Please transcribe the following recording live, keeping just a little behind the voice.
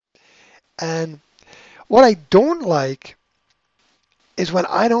And what I don't like is when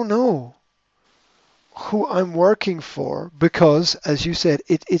I don't know who I'm working for because, as you said,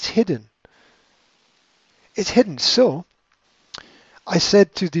 it's hidden. It's hidden. So I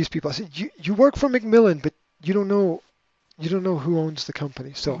said to these people, I said, you work for Macmillan, but you don't know who owns the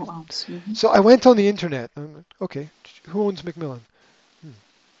company. So Who else? Mm-hmm. so I went on the internet. And, okay, who owns Macmillan?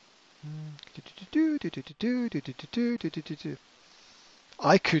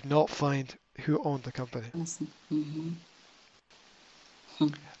 I could not find who owned the company. Mm-hmm.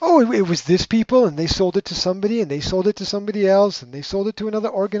 Oh, it was this people, and they sold it to somebody, and they sold it to somebody else, and they sold it to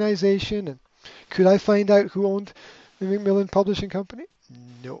another organization. And could I find out who owned the Macmillan Publishing Company?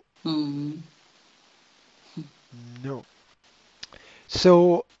 No, Mm-hmm. no.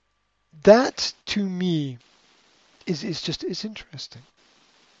 So that to me is interesting.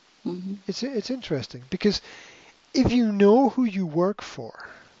 Mm-hmm. It's interesting because if you know who you work for,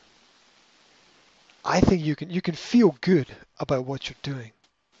 I think you can feel good about what you're doing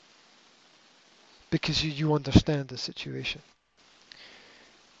because you understand the situation.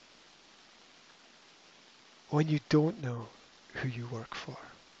 When you don't know who you work for,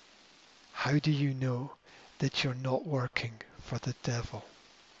 how do you know that you're not working for the devil?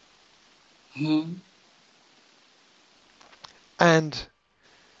 Mm-hmm. And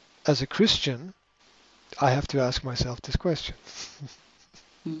as a Christian, I have to ask myself this question.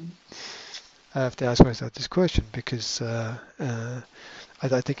 I have to ask myself this question because I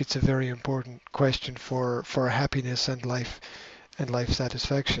think it's a very important question for happiness and life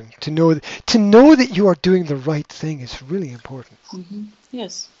satisfaction. To know that you are doing the right thing is really important. Mm-hmm.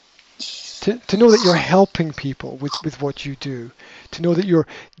 Yes. To know that you're helping people with what you do, to know that you're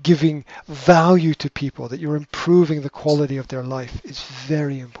giving value to people, that you're improving the quality of their life is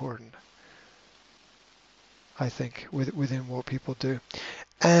very important, I think, within what people do.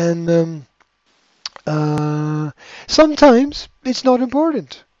 And uh, sometimes it's not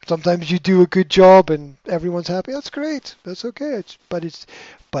important. Sometimes you do a good job and everyone's happy. That's great. That's okay. But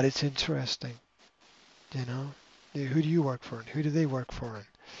it's interesting, you know. Who do you work for, and who do they work for, and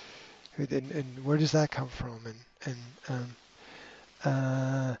where does that come from? And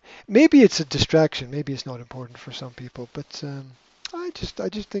maybe it's a distraction. Maybe it's not important for some people, but I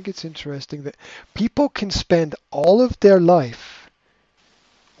just think it's interesting that people can spend all of their life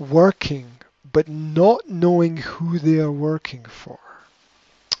working, but not knowing who they are working for.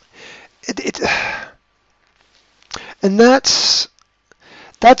 It and that's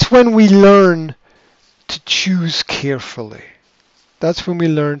when we learn to choose carefully. That's when we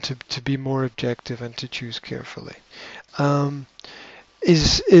learn to be more objective and to choose carefully. Um,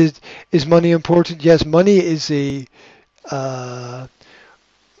 is is is money important? Yes, uh,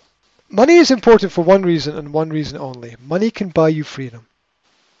 money is important for one reason and one reason only. Money can buy you freedom.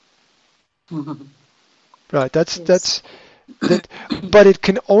 Mm-hmm. Right. That's Yes. that's that, but it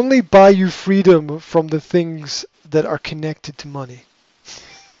can only buy you freedom from the things that are connected to money.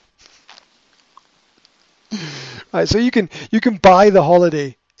 Right. So you can buy the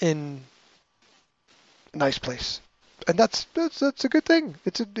holiday in a nice place, and that's a good thing.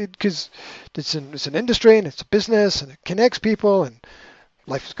 Because it's an industry and it's a business and it connects people and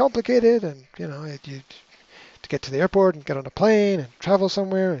life is complicated and you to get to the airport and get on a plane and travel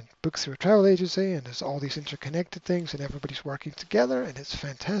somewhere and book through a travel agency and there's all these interconnected things and everybody's working together and it's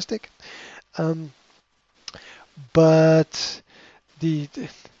fantastic. Um, but the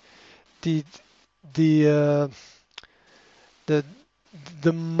the the the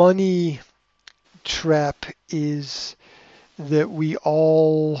the money trap is that we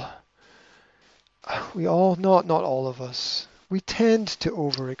all not all of us, we tend to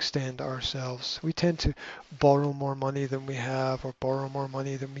overextend ourselves. We tend to borrow more money than we have or borrow more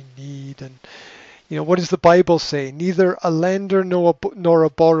money than we need. And what does the Bible say? Neither a lender nor a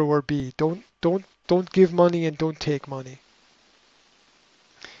borrower be. Don't give money and don't take money.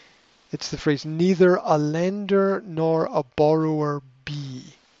 It's the phrase, neither a lender nor a borrower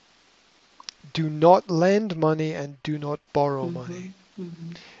be. Do not lend money and do not borrow Mm-hmm. money.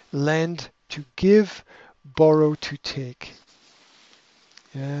 Mm-hmm. Lend to give, borrow to take.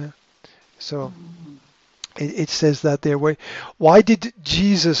 Yeah. So Mm-hmm. it says that there. Why did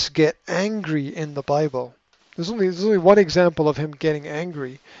Jesus get angry in the Bible? There's only one example of him getting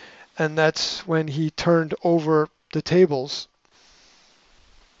angry, and that's when he turned over the tables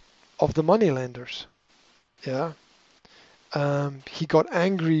of the moneylenders. Yeah. He got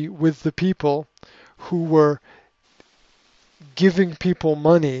angry with the people who were giving people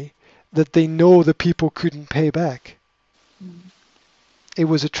money that they know the people couldn't pay back. It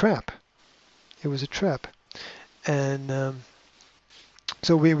was a trap. It was a trap. And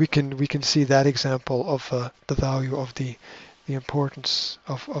So we can see that example of the value of the importance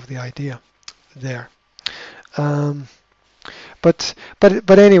of the idea there. Um, but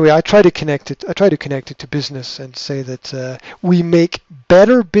anyway, I try to connect it to business and say that we make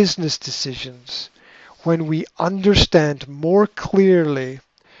better business decisions when we understand more clearly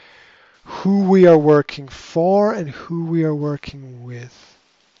who we are working for and who we are working with.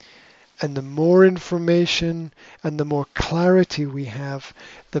 And the more information and the more clarity we have,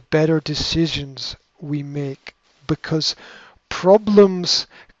 the better decisions we make. Because problems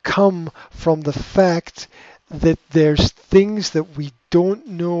come from the fact that there's things that we don't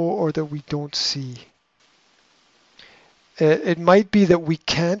know or that we don't see. It might be that we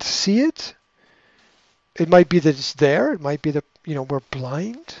can't see it. It might be that it's there. It might be that we're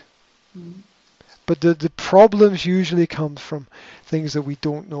blind. Mm. But the problems usually come from things that we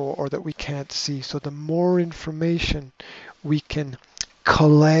don't know or that we can't see. So the more information we can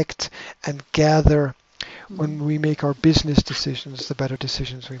collect and gather when we make our business decisions, the better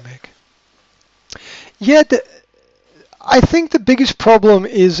decisions we make. Yeah, I think the biggest problem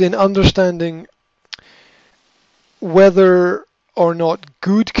is in understanding whether or not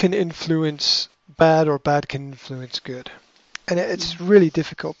good can influence bad or bad can influence good. And it's really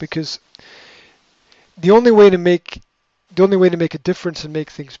difficult because the only way to make a difference and make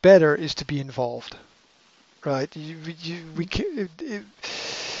things better is to be involved, right? We can,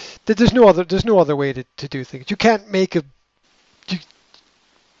 there's no other way to do things. You can't make a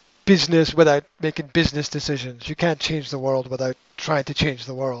business without making business decisions. You can't change the world without trying to change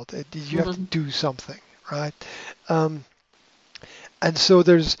the world. You have to do something, right? And so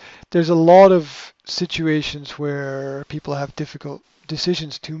there's a lot of situations where people have difficult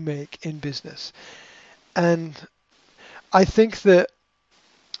decisions to make in business. And I think that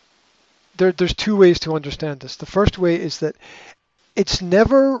there's two ways to understand this. The first way is that it's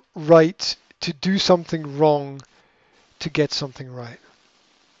never right to do something wrong to get something right.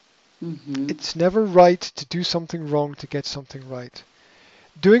 Mm-hmm. It's never right to do something wrong to get something right.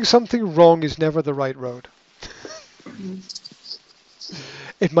 Doing something wrong is never the right road.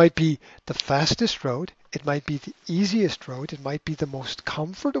 It might be the fastest road. It might be the easiest road. It might be the most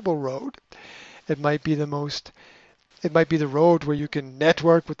comfortable road. It might be the road where you can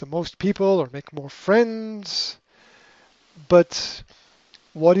network with the most people or make more friends. But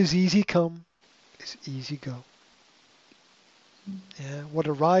what is easy come is easy go. Yeah, what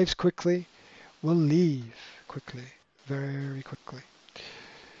arrives quickly will leave quickly, very quickly.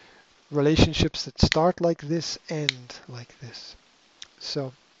 Relationships that start like this end like this.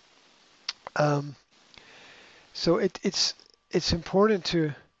 So, it's important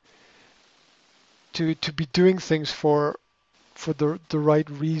to be doing things for the right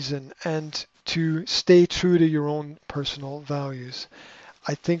reason and to stay true to your own personal values.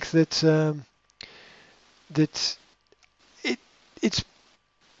 I think that that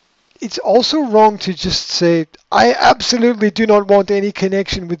it's also wrong to just say I absolutely do not want any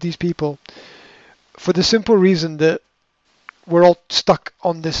connection with these people, for the simple reason that we're all stuck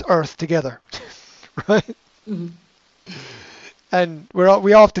on this earth together, right? Mm-hmm. And we all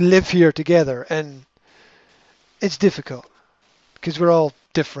have to live here together, and it's difficult because we're all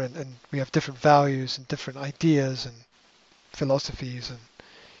different and we have different values and different ideas and philosophies and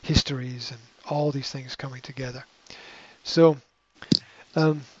histories and all these things coming together. So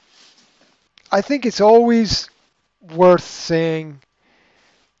I think it's always worth saying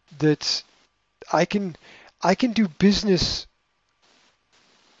that I can do business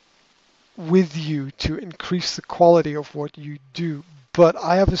with you to increase the quality of what you do, but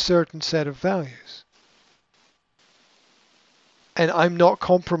I have a certain set of values. And I'm not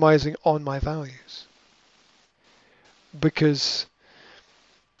compromising on my values. Because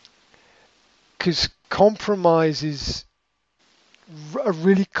compromise is a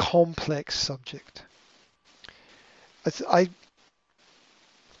really complex subject. I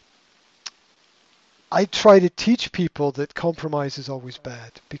try to teach people that compromise is always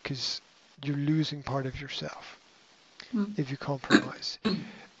bad because you're losing part of yourself if you compromise.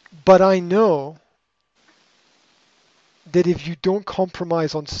 But I know that if you don't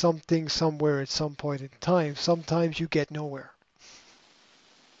compromise on something somewhere at some point in time, sometimes you get nowhere.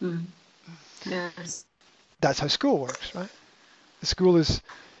 Yes. That's how school works, right? School is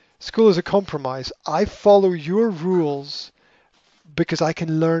a compromise. I follow your rules because I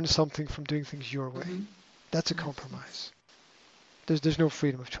can learn something from doing things your way. That's a compromise. There's no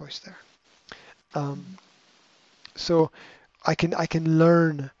freedom of choice there. So I can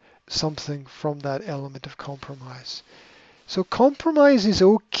learn something from that element of compromise. So compromise is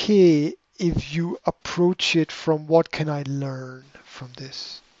okay if you approach it from what can I learn from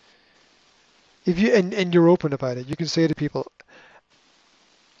this. If you and you're open about it, you can say to people,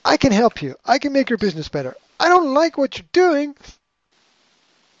 I can help you. I can make your business better. I don't like what you're doing,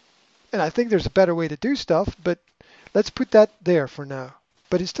 and I think there's a better way to do stuff, but let's put that there for now.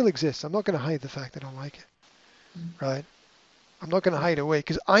 But it still exists. I'm not going to hide the fact I don't like it, right? I'm not going to hide away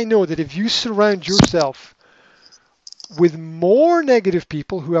because I know that if you surround yourself with more negative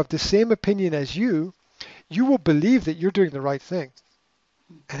people who have the same opinion as you will believe that you're doing the right thing.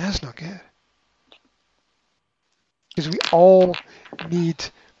 And that's not good. Because we all need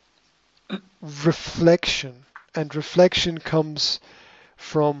reflection. And reflection comes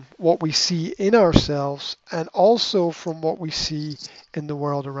from what we see in ourselves and also from what we see in the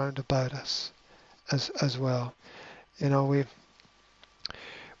world around about us as well. You know,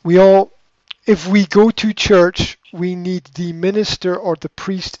 we all, if we go to church, we need the minister or the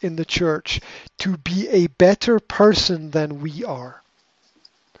priest in the church to be a better person than we are.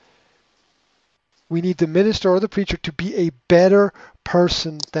 We need the minister or the preacher to be a better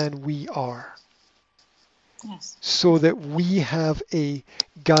person than we are. Yes. So that we have a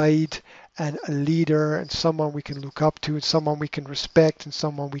guide and a leader and someone we can look up to and someone we can respect and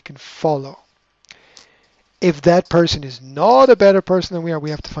someone we can follow. If that person is not a better person than we are, we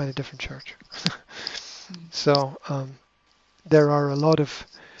have to find a different church. So there are a lot of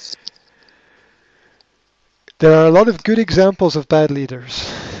good examples of bad leaders.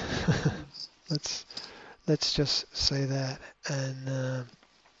 Let's just say that, and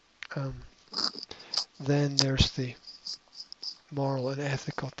then there's the moral and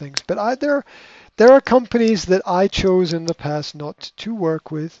ethical things. But there are companies that I chose in the past not to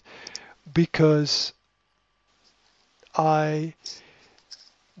work with because I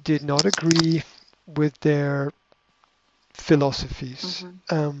did not agree with their philosophies.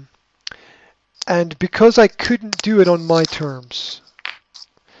 And because I couldn't do it on my terms.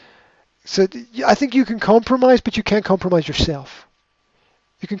 So I think you can compromise, but you can't compromise yourself.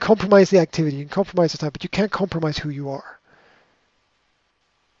 You can compromise the activity, you can compromise the time, but you can't compromise who you are.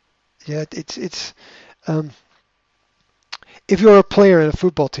 Yeah, it's if you're a player in a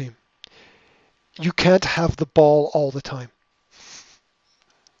football team, you can't have the ball all the time.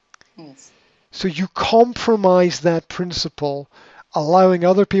 Yes. So you compromise that principle, allowing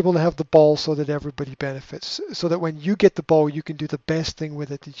other people to have the ball so that everybody benefits, so that when you get the ball, you can do the best thing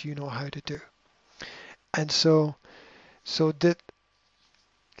with it that you know how to do. And so that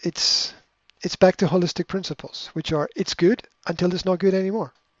it's back to holistic principles, which are it's good until it's not good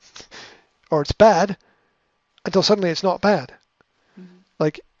anymore, or it's bad until suddenly it's not bad.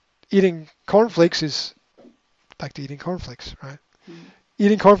 Like eating cornflakes is back to eating cornflakes, right?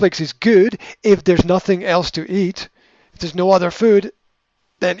 Eating cornflakes is good if there's nothing else to eat. If there's no other food,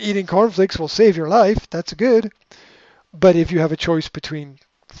 then eating cornflakes will save your life. That's good. But if you have a choice between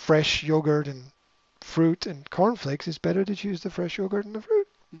fresh yogurt and fruit and cornflakes, it's better to choose the fresh yogurt and the fruit.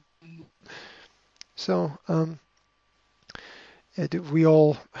 So we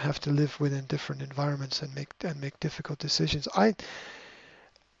all have to live within different environments and make difficult decisions.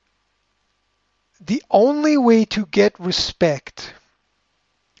 The only way to get respect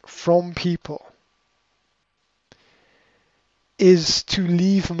from people is to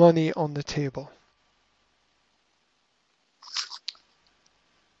leave money on the table.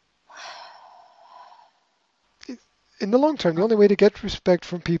 In the long term, the only way to get respect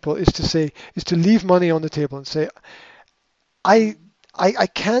from people is to leave money on the table and say, I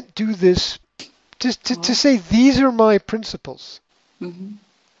can't do this. Just to say these are my principles,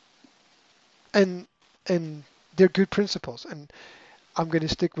 and they're good principles, and I'm going to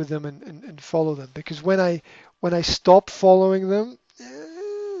stick with them and follow them. Because when I stop following them,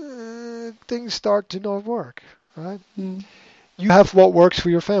 things start to not work, right? You have what works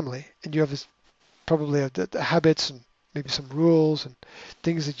for your family, and you have probably the habits and maybe some rules and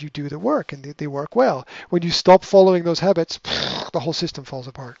things that you do that work, and they work well. When you stop following those habits, the whole system falls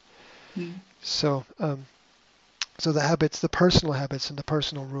apart. So the habits, the personal habits and the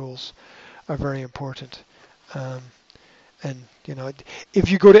personal rules are very important. And if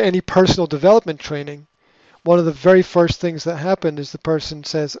you go to any personal development training, one of the very first things that happen is the person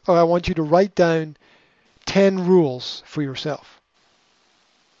says, "Oh, I want you to write down 10 rules for yourself."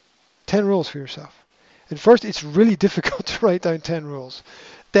 10 rules for yourself. And first, it's really difficult to write down 10 rules.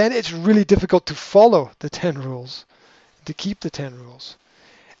 Then it's really difficult to follow the 10 rules, to keep the 10 rules.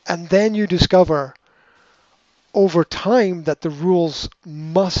 And then you discover over time that the rules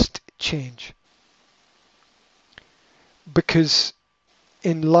must change. Because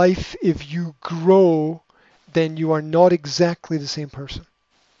in life, if you grow, then you are not exactly the same person.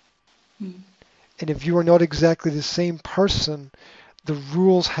 Mm. And if you are not exactly the same person, the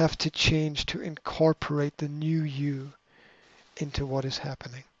rules have to change to incorporate the new you into what is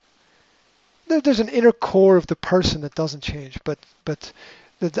happening. There's an inner core of the person that doesn't change, but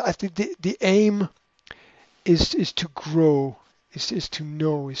I think the aim is to grow, is to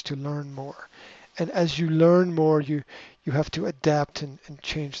know, is to learn more. And as you learn more, you have to adapt and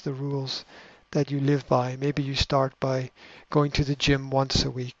change the rules that you live by. Maybe you start by going to the gym once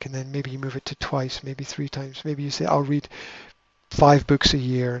a week, and then maybe you move it to twice, maybe 3 times. Maybe you say, I'll read 5 books a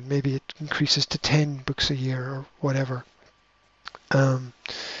year, and maybe it increases to 10 books a year or whatever. Um,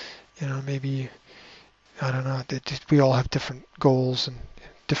 maybe, I don't know, we all have different goals and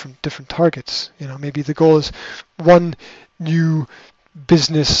different targets. Maybe the goal is one new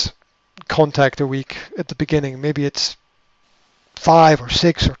business contact a week at the beginning. Maybe it's 5 or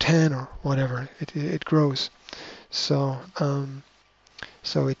 6 or 10 or whatever. It grows. So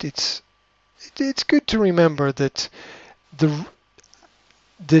it's good to remember that the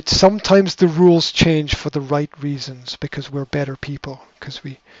that sometimes the rules change for the right reasons because we're better people, because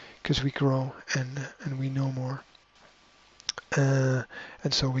we grow and we know more, and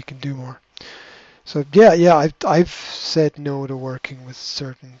so we can do more. So yeah, I've said no to working with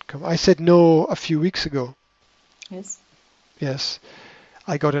certain. I said no a few weeks ago. Yes. Yes,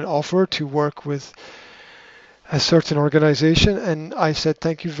 I got an offer to work with a certain organization, and I said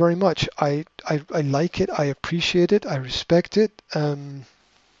thank you very much. I like it. I appreciate it. I respect it.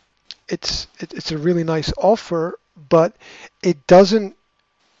 It's a really nice offer, but it doesn't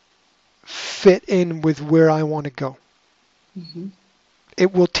fit in with where I want to go. Mm-hmm.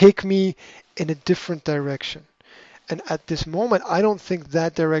 It will take me in a different direction. And at this moment, I don't think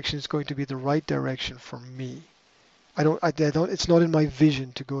that direction is going to be the right direction for me. I don't, it's not in my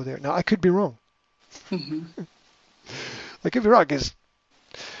vision to go there. Now, I could be wrong. Mm-hmm. I could be wrong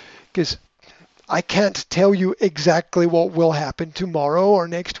because I can't tell you exactly what will happen tomorrow or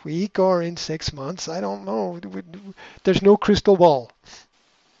next week or in 6 months. I don't know. There's no crystal ball.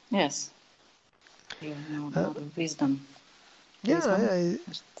 Yes. You Uh, know the wisdom. yeah,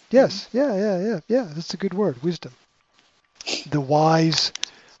 Just, yes, yeah. That's a good word, wisdom. The wise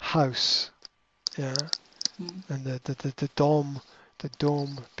house, yeah, mm. and the dome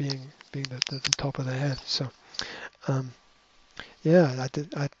being the top of the head. So, um, yeah,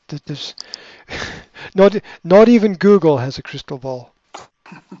 there's not even Google has a crystal ball.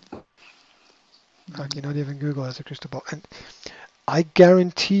 Okay, not even Google has a crystal ball, and I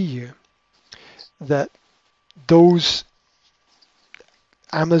guarantee you that those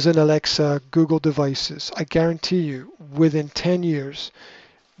Amazon Alexa, Google devices, I guarantee you, within 10 years,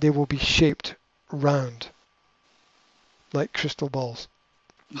 they will be shaped round like crystal balls.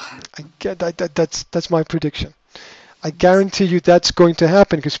 I get that's my prediction. I Yes. guarantee you that's going to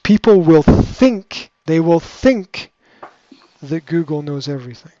happen because people will think that Google knows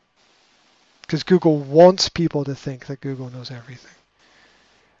everything. Because Google wants people to think that Google knows everything.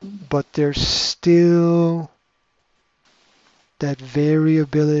 Mm. But there's still that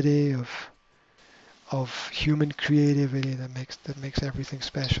variability of human creativity that makes everything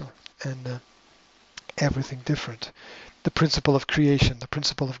special and everything different. The principle of creation, the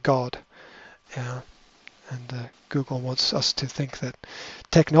principle of God. Yeah, and Google wants us to think that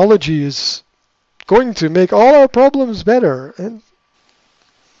technology is going to make all our problems better, and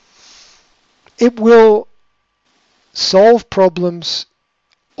it will solve problems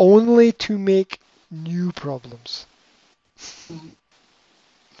only to make new problems. Mm.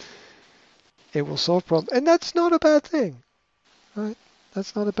 It will solve problems, and that's not a bad thing, right?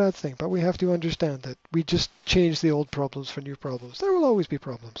 That's not a bad thing, but we have to understand that we just change the old problems for new problems. There will always be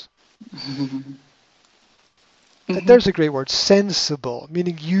problems. And Mm-hmm. there's a great word, sensible,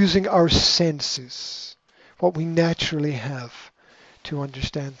 meaning using our senses, what we naturally have to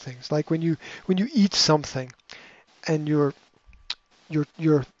understand things. Like when you eat something and your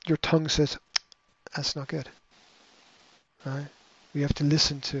tongue says that's not good, right? We have to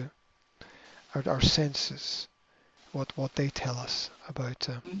listen to our senses, what they tell us about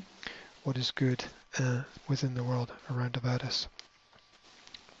what is good within the world around about us.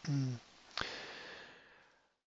 Mm.